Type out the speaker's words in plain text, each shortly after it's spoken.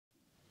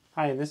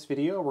Hi, in this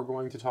video we're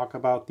going to talk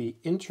about the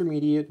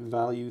intermediate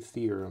value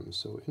theorem.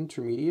 So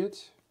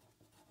intermediate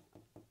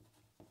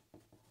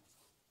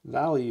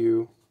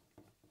value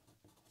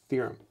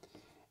theorem.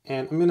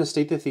 And I'm going to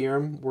state the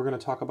theorem, we're going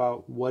to talk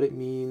about what it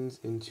means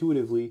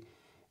intuitively,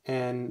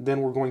 and then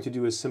we're going to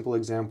do a simple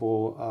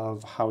example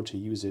of how to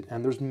use it.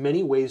 And there's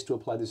many ways to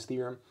apply this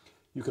theorem.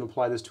 You can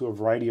apply this to a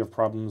variety of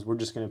problems. We're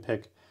just going to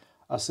pick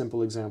a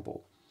simple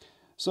example.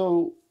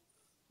 So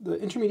the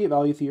intermediate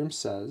value theorem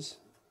says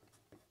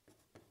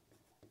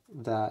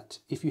that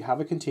if you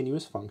have a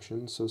continuous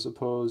function, so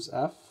suppose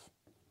f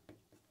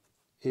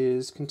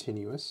is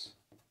continuous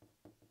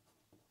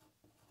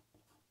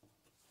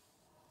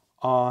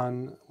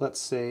on, let's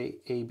say,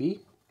 AB,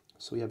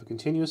 so we have a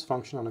continuous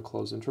function on a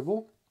closed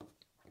interval,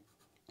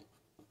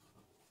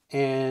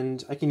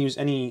 and I can use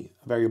any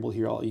variable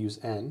here, I'll use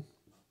n,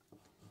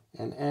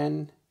 and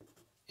n,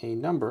 a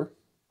number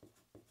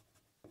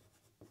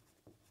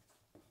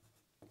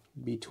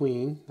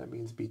between, that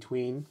means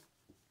between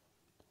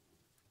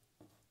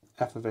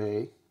f of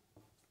a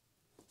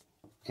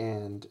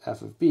and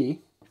f of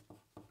b,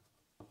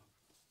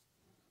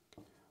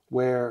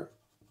 where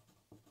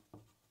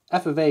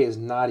f of a is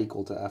not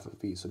equal to f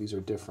of b, so these are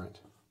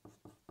different.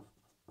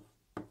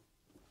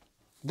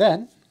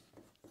 Then,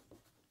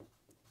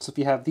 so if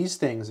you have these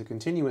things, a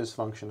continuous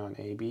function on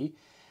AB,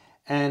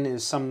 n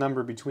is some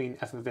number between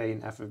f of a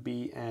and f of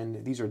b,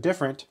 and these are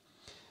different,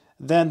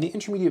 then the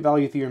intermediate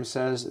value theorem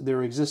says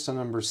there exists a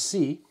number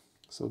c,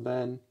 so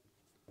then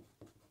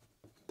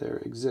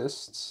there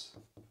exists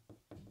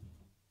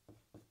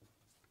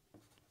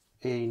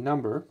a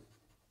number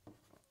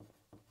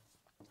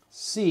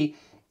c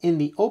in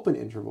the open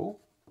interval,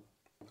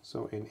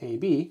 so in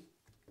AB,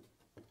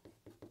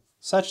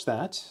 such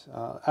that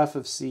f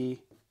of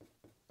c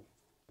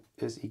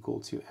is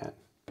equal to n.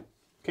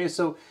 Okay,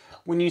 so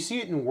when you see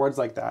it in words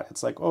like that,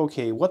 it's like,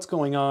 okay, what's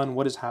going on?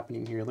 What is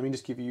happening here? Let me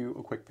just give you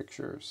a quick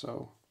picture.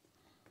 So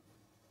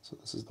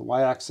this is the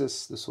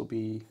y-axis. This will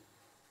be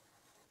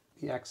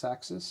the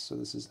x-axis. So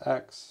this is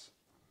x.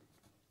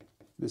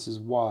 This is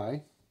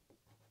y.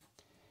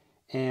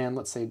 And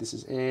let's say this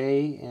is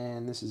A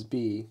and this is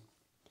B.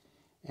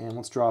 And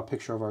let's draw a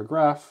picture of our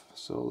graph.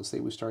 So let's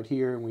say we start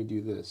here and we do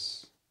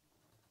this.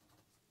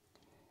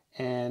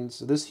 And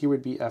so this here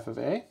would be f of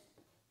A.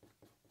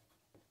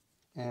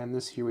 And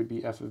this here would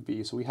be f of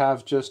b. So we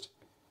have just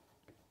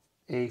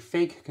a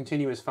fake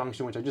continuous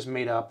function, which I just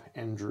made up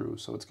and drew.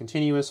 So it's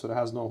continuous, so it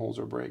has no holes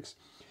or breaks.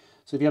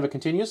 So if you have a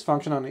continuous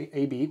function on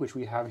AB, which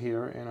we have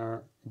here in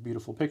our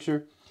beautiful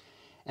picture,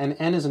 and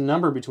n is a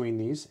number between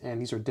these, and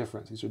these are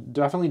different. These are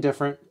definitely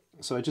different.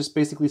 So it just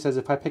basically says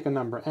if I pick a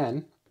number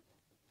n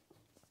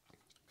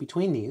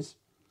between these,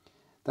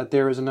 that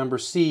there is a number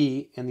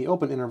c in the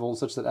open interval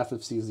such that f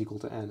of c is equal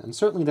to n. And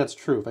certainly that's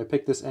true. If I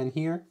pick this n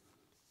here,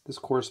 this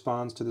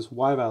corresponds to this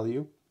y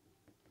value,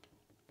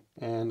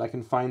 and I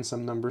can find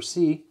some number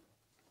c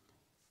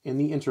in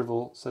the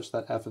interval such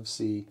that f of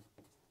c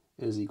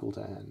is equal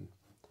to n.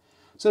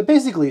 So it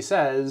basically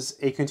says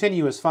a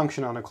continuous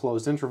function on a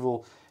closed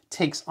interval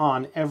takes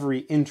on every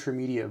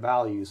intermediate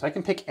value. So I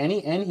can pick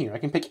any n here. I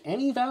can pick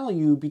any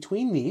value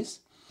between these,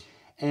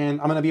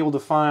 and I'm going to be able to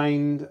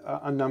find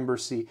a number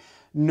c.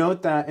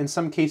 Note that in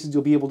some cases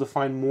you'll be able to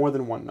find more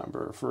than one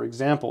number. For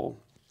example,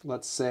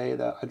 let's say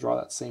that I draw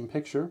that same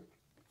picture.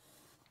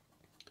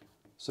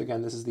 So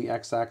again, this is the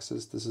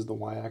x-axis, this is the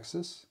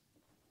y-axis,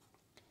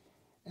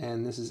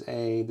 and this is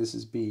A, this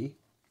is B.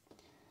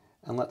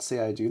 And let's say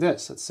I do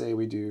this. Let's say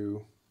we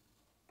do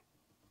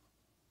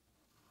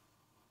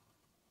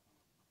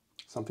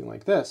something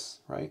like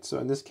this, right? So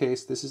in this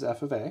case, this is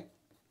f of A,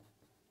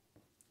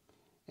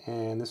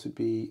 and this would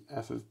be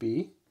f of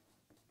B.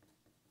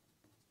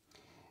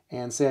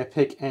 And say I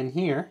pick n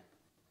here,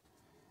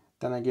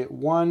 then I get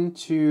 1,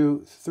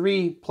 2,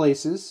 3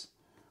 places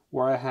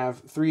where I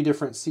have 3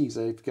 different c's.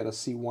 I've got a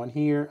c1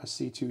 here, a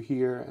c2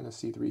 here, and a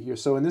c3 here.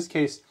 So in this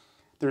case,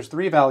 there's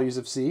 3 values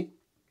of c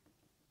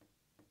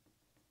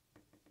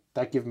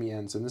that give me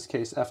n. So in this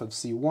case, f of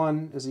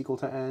c1 is equal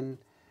to n,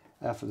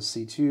 f of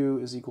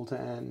c2 is equal to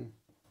n,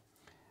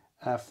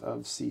 f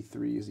of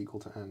c3 is equal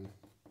to n.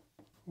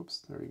 Whoops,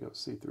 there we go,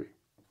 c3.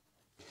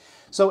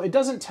 So it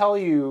doesn't tell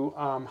you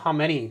how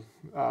many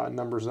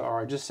numbers there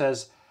are. It just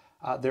says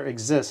there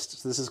exists.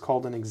 So this is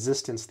called an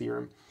existence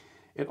theorem.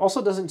 It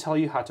also doesn't tell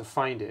you how to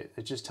find it.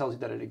 It just tells you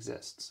that it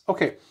exists.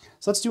 Okay,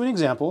 so let's do an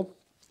example.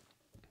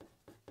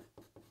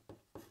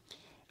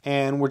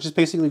 And we're just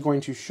basically going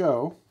to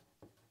show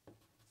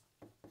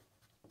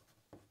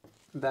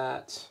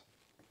that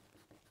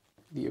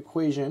the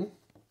equation,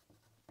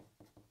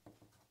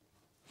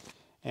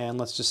 and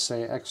let's just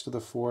say x to the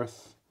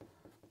 4th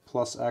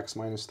plus x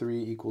minus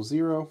 3 equals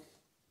 0,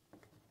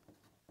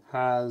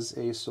 has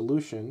a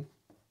solution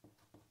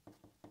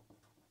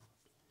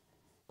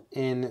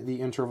in the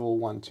interval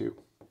 1, 2.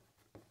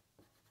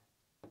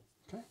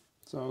 Okay,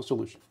 so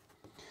solution.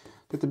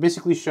 We have to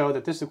basically show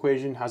that this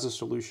equation has a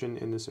solution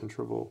in this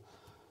interval.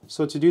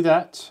 So to do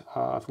that,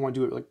 if we want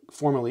to do it like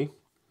formally,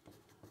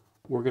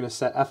 we're going to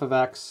set f of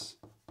x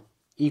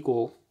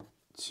equal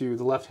to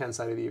the left-hand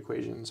side of the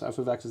equation. So f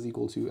of x is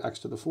equal to x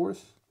to the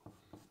fourth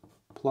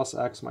plus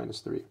x minus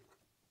 3.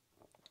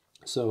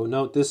 So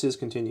note this is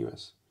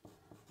continuous.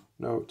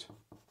 Note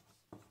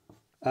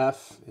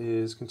f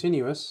is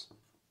continuous,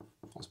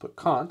 let's put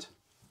cont,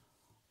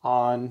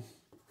 on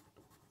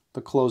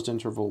the closed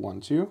interval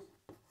 1, 2.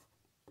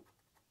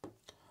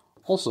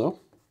 Also,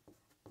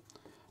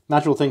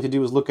 natural thing to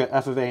do is look at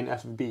f of a and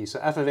f of b. So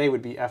f of a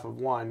would be f of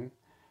 1,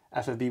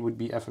 f of b would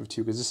be f of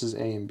 2, because this is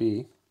a and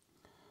b.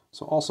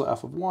 So also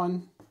f of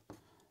 1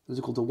 is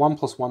equal to 1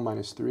 plus 1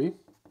 minus 3,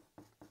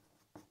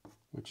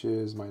 which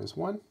is minus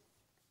 1.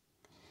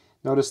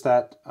 Notice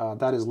that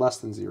that is less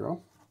than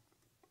 0.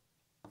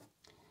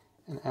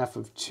 And f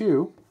of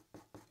 2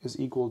 is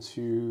equal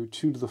to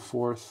 2 to the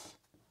fourth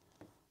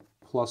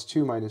plus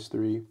 2 minus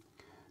 3.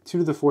 2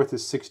 to the fourth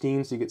is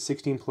 16, so you get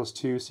 16 plus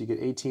 2, so you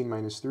get 18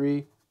 minus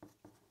 3,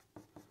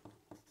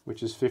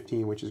 which is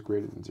 15, which is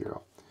greater than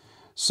 0.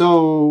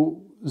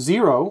 So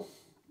 0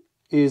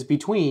 is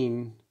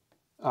between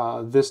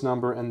this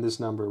number and this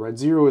number, right?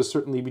 0 is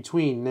certainly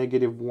between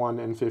 -1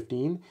 and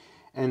 15,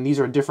 and these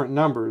are different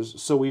numbers.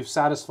 So we've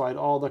satisfied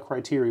all the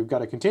criteria. We've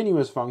got a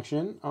continuous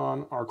function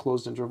on our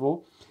closed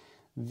interval.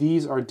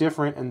 These are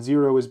different, and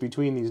 0 is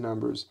between these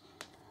numbers.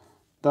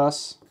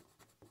 Thus,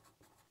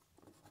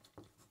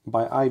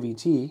 by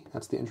IVT,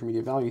 that's the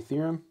Intermediate Value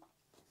Theorem,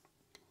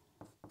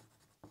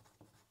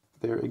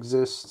 there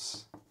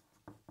exists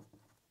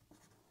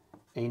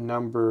a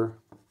number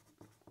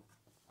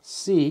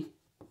C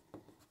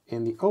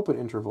in the open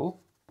interval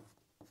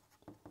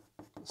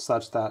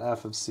such that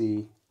f of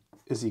c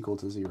is equal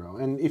to 0.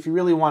 And if you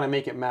really want to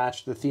make it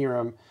match the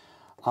theorem,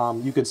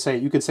 you could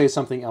say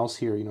something else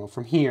here. You know,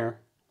 from here,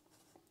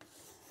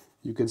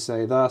 you could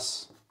say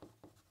thus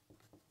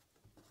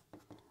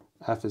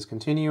f is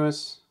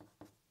continuous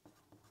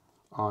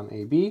on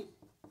AB.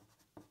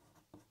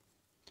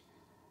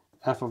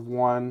 F of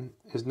 1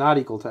 is not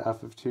equal to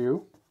f of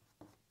 2.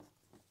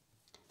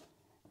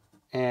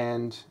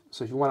 And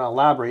so if you want to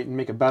elaborate and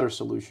make a better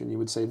solution, you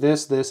would say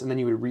this, and then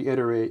you would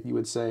reiterate, you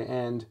would say,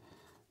 and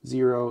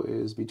 0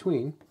 is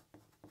between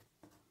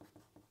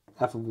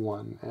f of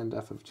 1 and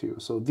f of 2.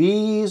 So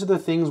these are the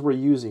things we're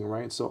using,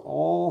 right? So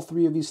all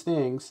three of these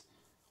things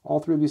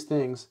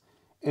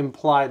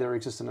imply there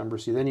exists a number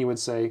C. Then you would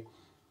say,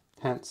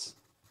 hence,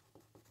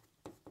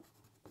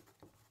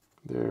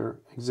 there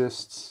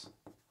exists,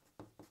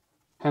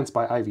 hence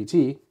by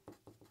IVT,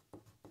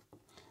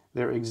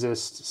 there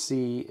exists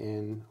C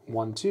in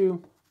 1,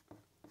 2,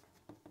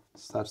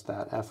 such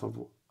that f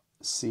of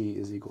c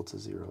is equal to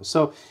 0.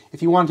 So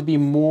if you want to be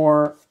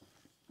more,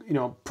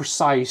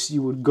 precise,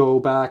 you would go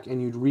back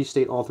and you'd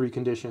restate all three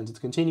conditions. It's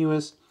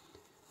continuous.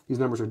 These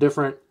numbers are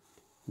different.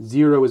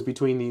 0 is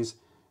between these.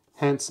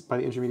 Hence, by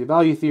the Intermediate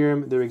Value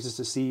Theorem, there exists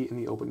a C in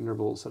the open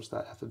interval such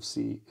that f of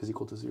c is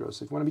equal to 0.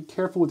 So if you want to be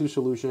careful with your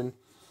solution,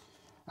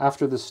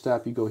 after this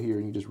step, you go here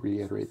and you just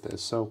reiterate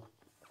this. So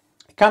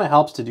it kind of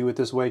helps to do it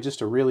this way, just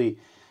to really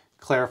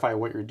clarify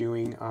what you're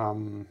doing.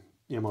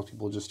 Most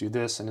people just do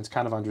this, and it's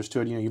kind of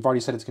understood. You've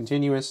already said it's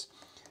continuous.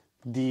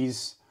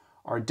 These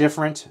are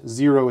different.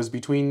 0 is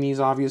between these,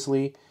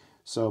 obviously.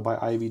 So by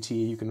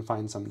IVT, you can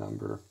find some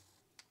number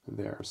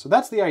there. So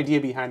that's the idea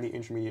behind the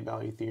Intermediate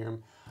Value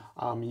Theorem.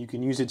 You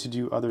can use it to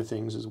do other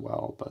things as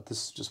well, but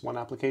this is just one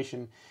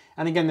application.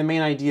 And again, the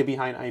main idea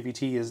behind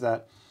IVT is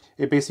that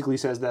it basically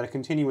says that a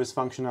continuous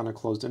function on a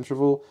closed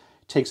interval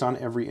takes on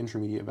every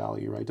intermediate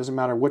value, right? It doesn't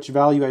matter which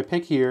value I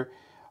pick here,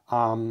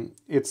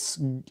 there's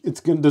going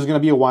to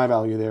be a y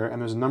value there,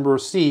 and there's a number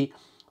of c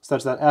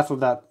such that f of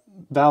that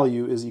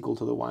value is equal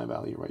to the y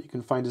value, right? You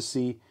can find a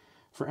c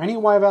for any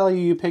y value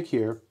you pick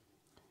here.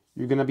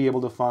 You're going to be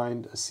able to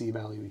find a c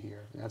value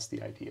here. That's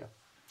the idea.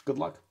 Good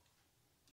luck.